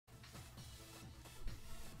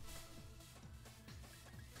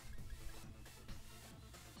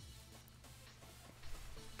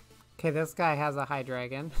Okay, this guy has a high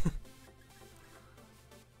dragon.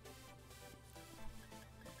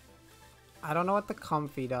 I don't know what the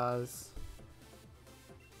comfy does.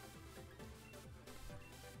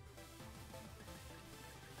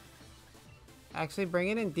 Actually,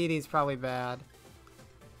 bringing in DD is probably bad.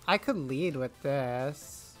 I could lead with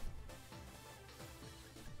this.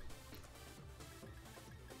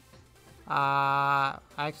 I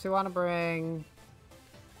actually want to bring...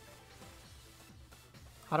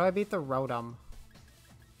 How do I beat the Rotom?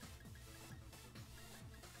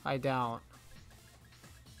 I don't.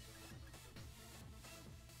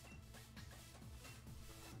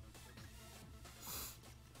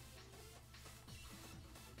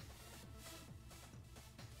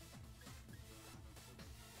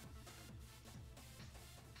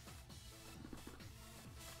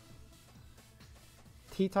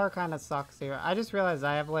 T-Tar kind of sucks here. I just realized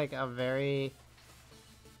I have like a very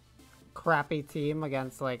crappy team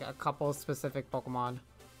against like a couple specific Pokemon.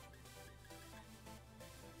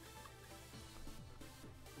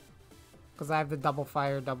 Because I have the double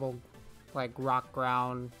fire, double like rock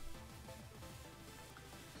ground.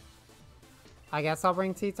 I guess I'll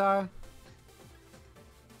bring T-Tar.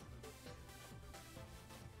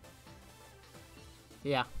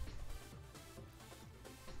 Yeah.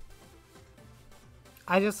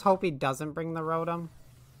 I just hope he doesn't bring the Rotom.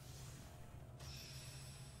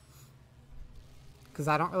 Because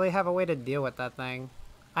I don't really have a way to deal with that thing.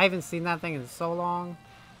 I haven't seen that thing in so long.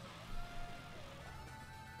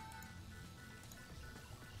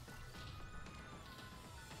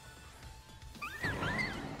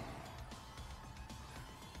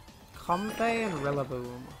 Comfey and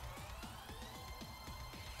Rillaboom.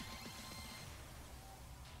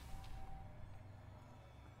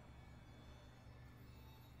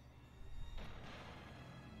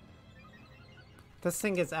 This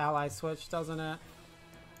thing gets ally switch, doesn't it?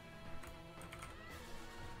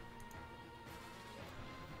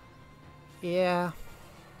 Yeah.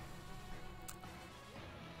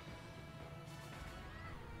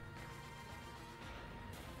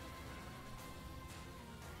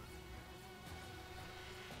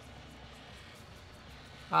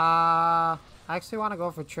 I actually want to go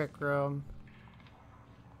for Trick Room.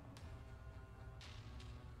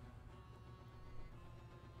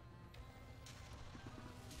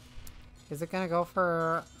 Is it gonna go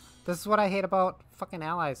for... This is what I hate about fucking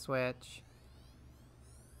ally switch.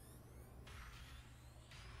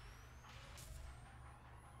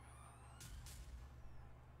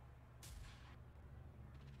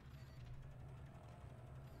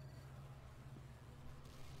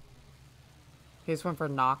 He just went for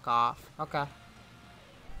knockoff. Okay.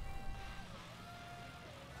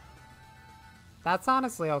 That's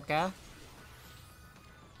honestly okay.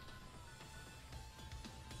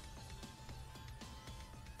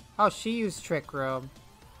 Oh, she used Trick Room.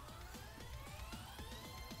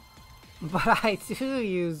 But I too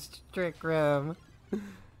used Trick Room.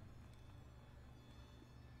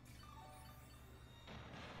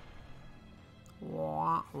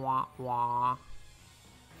 Wah, wah, wah.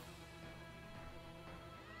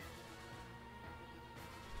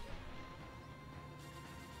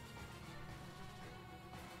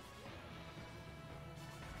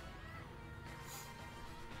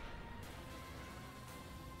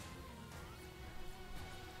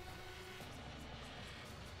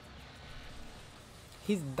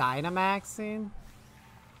 He's Dynamaxing?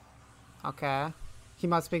 Okay. He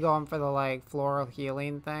must be going for the, like, floral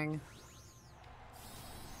healing thing.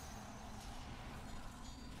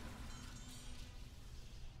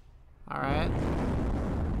 Alright.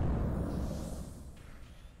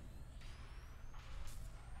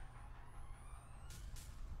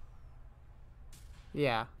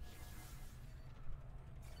 Yeah.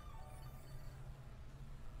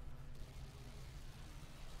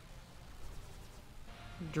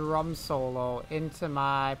 Drum solo into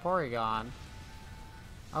my Porygon.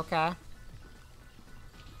 Okay.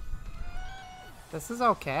 This is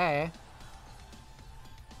okay.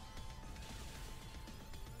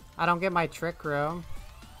 I don't get my Trick Room.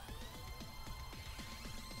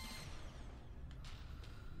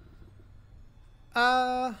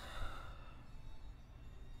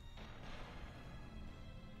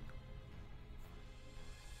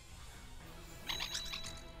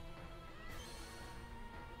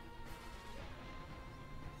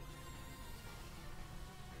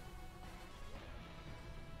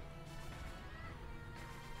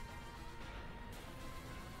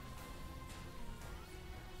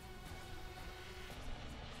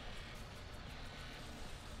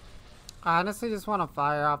 I honestly just want to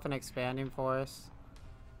fire off an Expanding Force.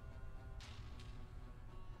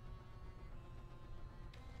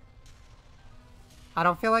 I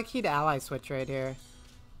don't feel like he'd ally switch right here.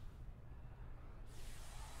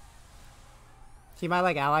 He might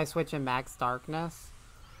like ally switch in max darkness.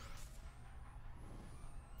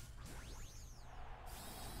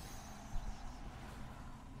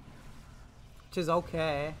 Which is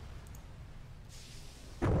okay.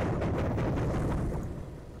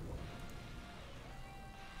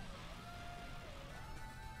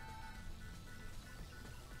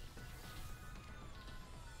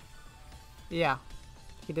 Yeah.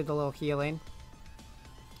 He did the little healing.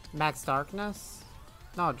 Max darkness?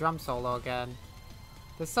 No, drum solo again.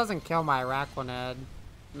 This doesn't kill my Araquanid.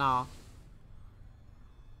 No.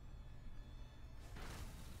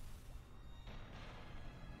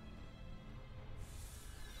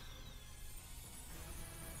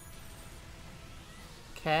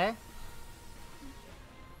 Okay.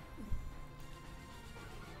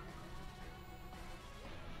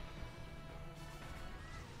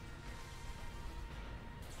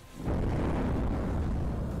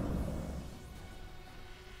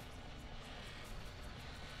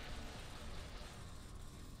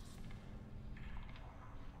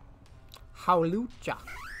 Howlucha.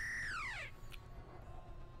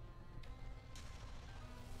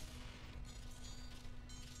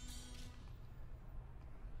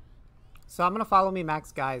 So I'm gonna follow me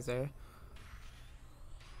Max Geyser.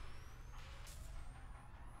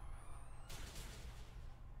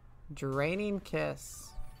 Draining Kiss.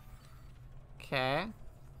 Okay.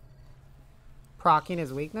 Proccing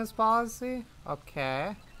his weakness policy?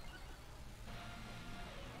 Okay.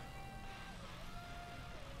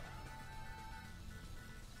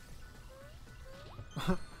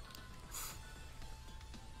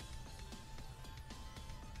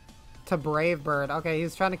 To Brave Bird. Okay,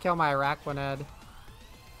 he's trying to kill my Araquanid.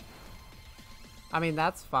 I mean,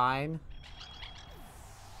 that's fine.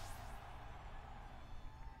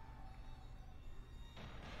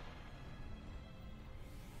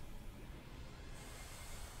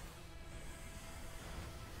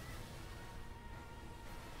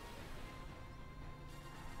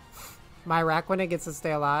 My Araquanid gets to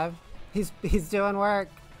stay alive. He's doing work.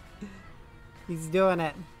 He's doing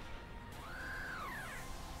it.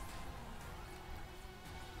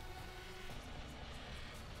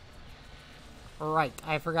 Right,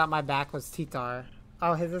 I forgot my back was Titar.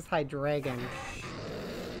 Oh, his is Hydreigon.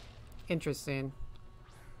 Interesting.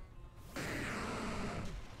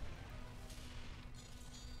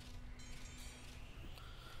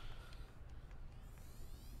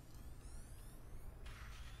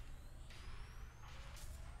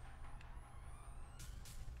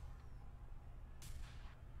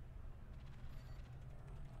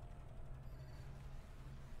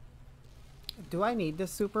 Do I need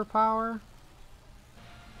this superpower?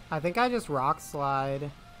 I think I just Rock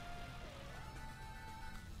Slide.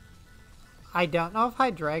 I don't know if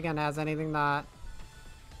Hydreigon has anything that...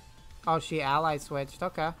 Oh, she ally switched.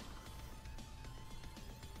 Okay.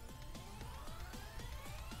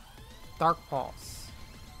 Dark Pulse.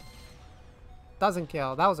 Doesn't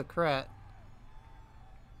kill. That was a crit.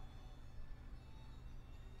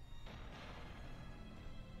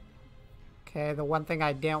 Okay, the one thing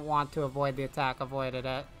I didn't want to avoid the attack avoided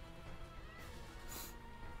it.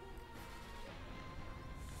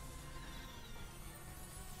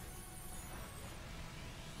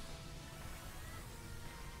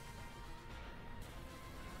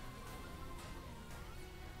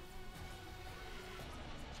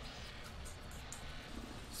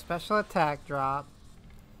 Special attack drop.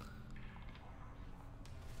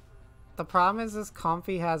 The problem is this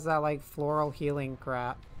Comfy has that like floral healing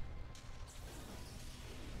crap.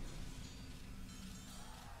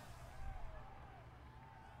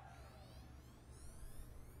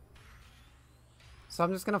 So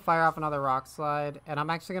I'm just going to fire off another Rock Slide, and I'm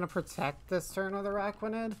actually going to protect this turn with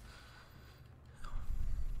Araquanid.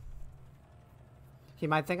 He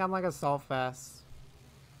might think I'm like a Salt Fest.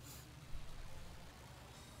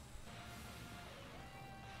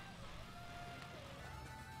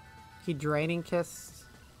 He Draining Kiss.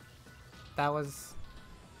 That was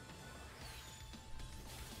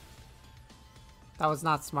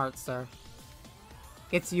not smart, sir.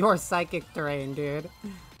 It's your Psychic Terrain, dude.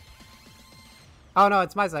 Oh no,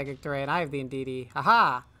 it's my Psychic Terrain. I have the Indeedee.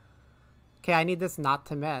 Haha! Okay, I need this not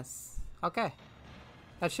to miss. Okay.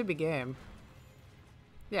 That should be game.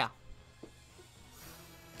 Yeah.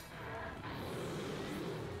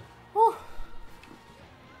 Whew.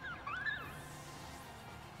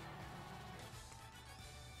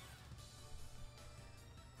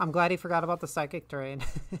 I'm glad he forgot about the Psychic Terrain.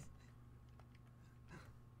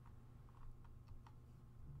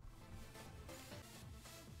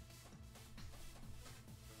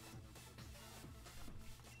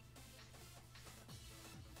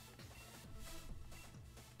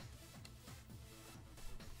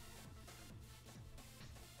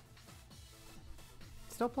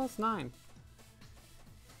 still plus 9.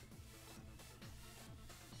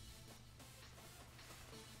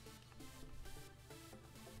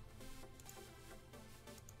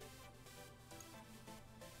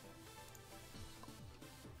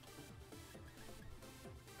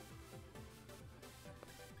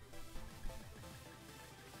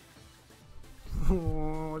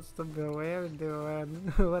 What's the bday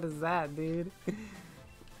doing? What is that, dude?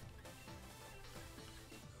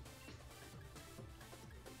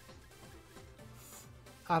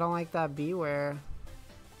 I don't like that beware.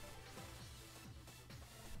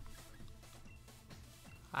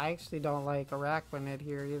 I actually don't like Araquanid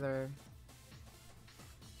here either.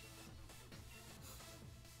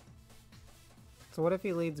 So what if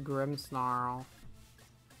he leads Grimmsnarl?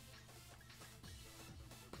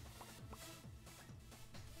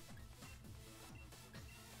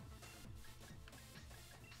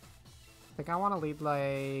 I think I want to lead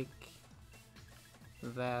like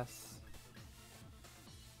this.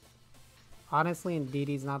 Honestly,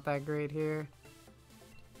 Indeedee not that great here.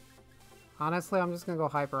 Honestly, I'm just gonna go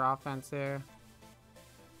hyper offense here.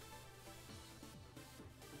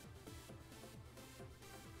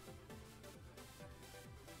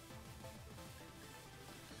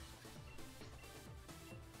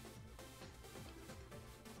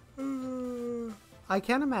 I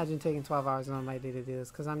can't imagine taking 12 hours on my day to do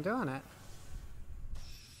this because I'm doing it.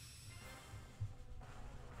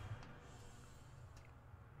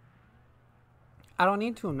 I don't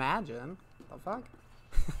need to imagine. The fuck?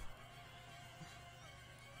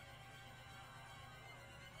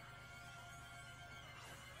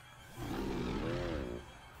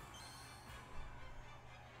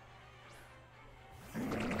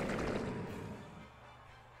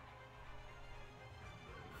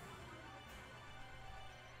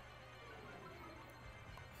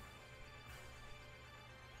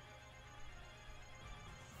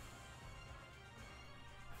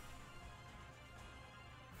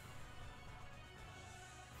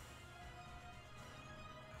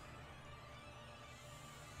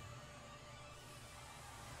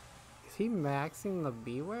 Is he maxing the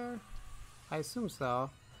beware? I assume so.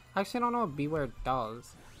 Actually, I don't know what beware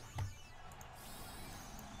does.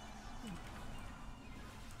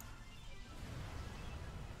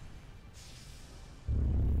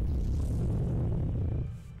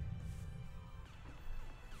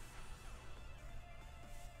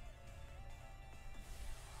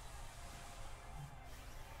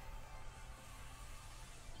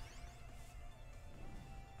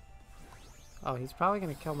 Oh, he's probably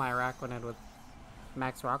gonna kill my Araquanid with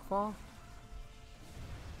Max Rockfall.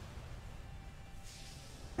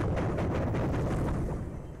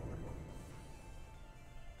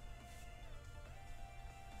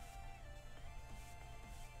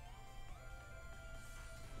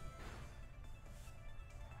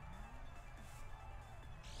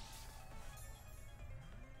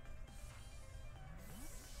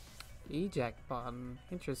 Eject button.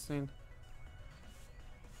 Interesting.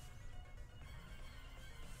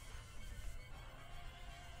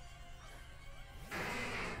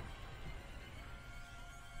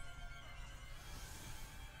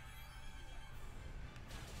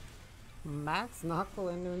 Max Knuckle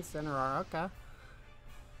into Incineroar, okay.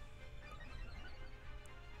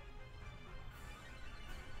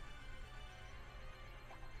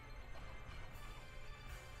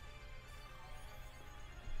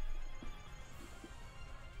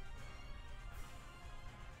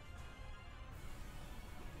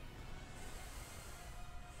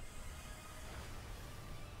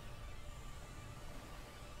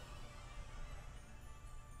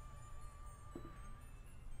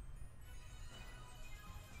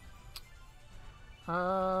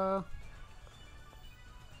 I'm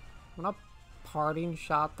gonna parting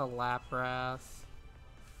shot the Lapras.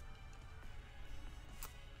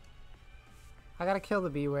 I gotta kill the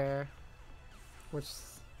beware. Which,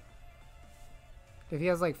 if he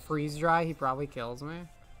has like freeze dry, he probably kills me.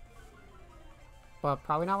 But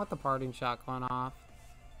probably not with the parting shot going off.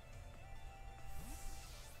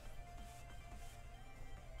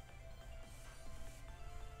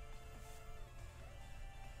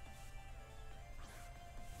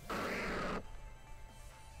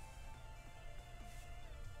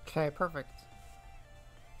 Okay, perfect.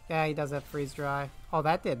 Yeah, he does have freeze dry. Oh,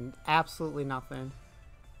 that did absolutely nothing.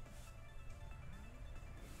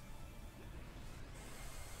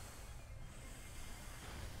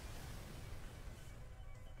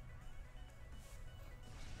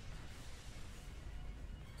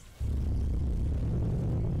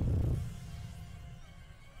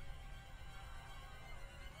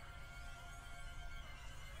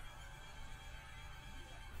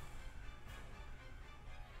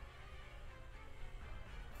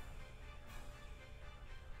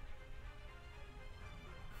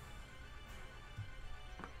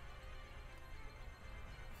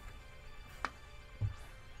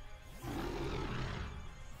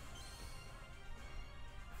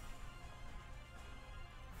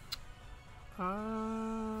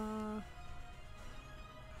 I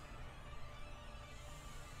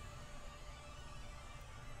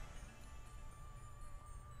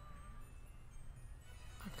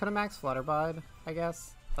could have max Flutterbide, I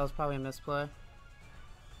guess. That was probably a misplay.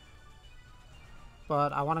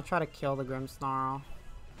 But I want to try to kill the Grimmsnarl.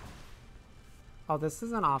 Oh, this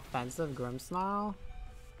is an offensive Grimmsnarl?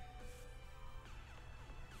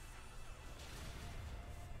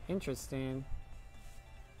 Interesting.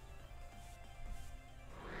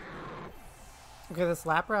 Okay, this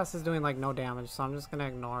Lapras is doing like no damage, so I'm just gonna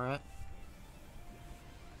ignore it.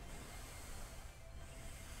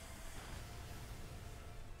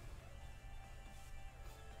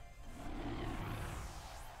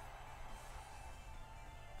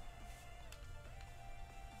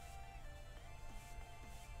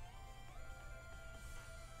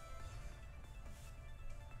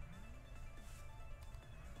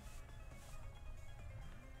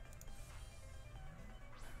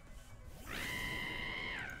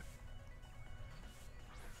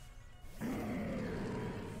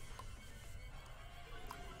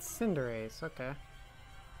 Cinderace, okay.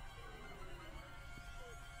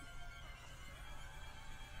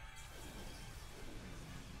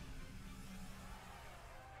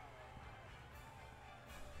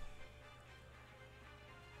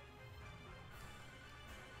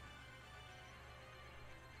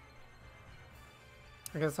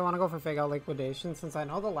 I guess I want to go for Fake Out Liquidation. Since I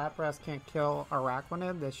know the Lapras can't kill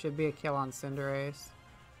Araquanid, this should be a kill on Cinderace.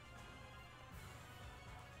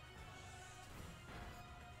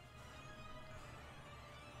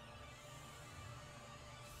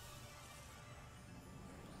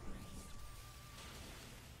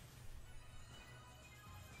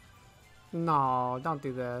 No, don't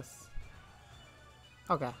do this.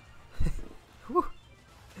 Okay. Whew.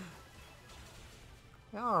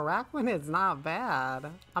 Yo, Araquanid's not bad.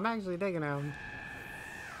 I'm actually digging him.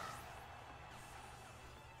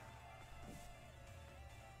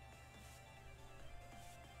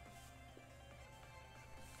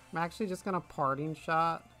 I'm actually just gonna Parting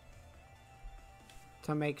Shot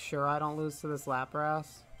to make sure I don't lose to this Lapras.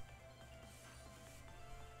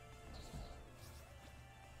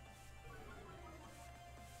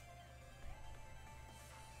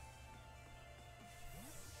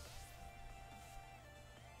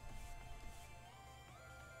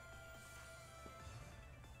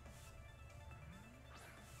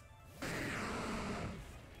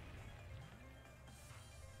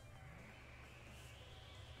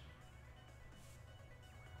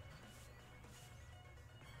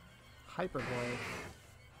 Hyper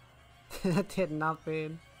Blade. That did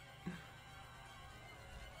nothing.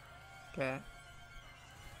 Okay.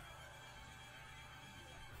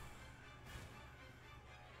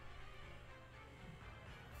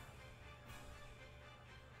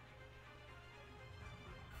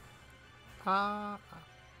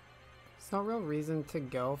 There's no real reason to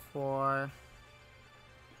go for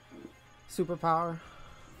Superpower.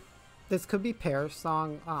 This could be Pear's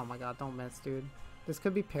Song. Oh my god, don't miss, dude. This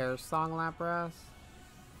could be Pear's Song Lapras.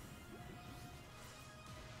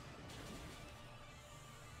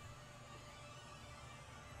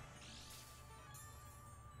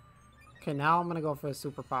 Okay, now I'm gonna go for a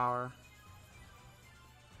Superpower.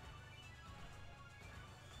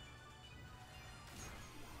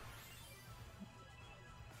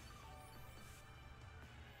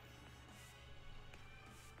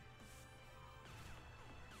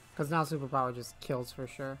 Because now Superpower just kills for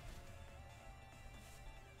sure.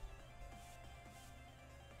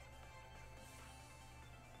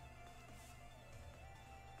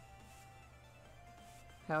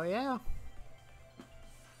 Hell yeah.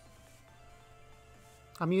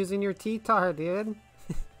 I'm using your T-Tar, dude.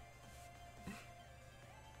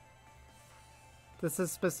 This is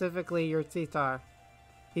specifically your T-Tar.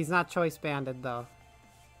 He's not choice banded though.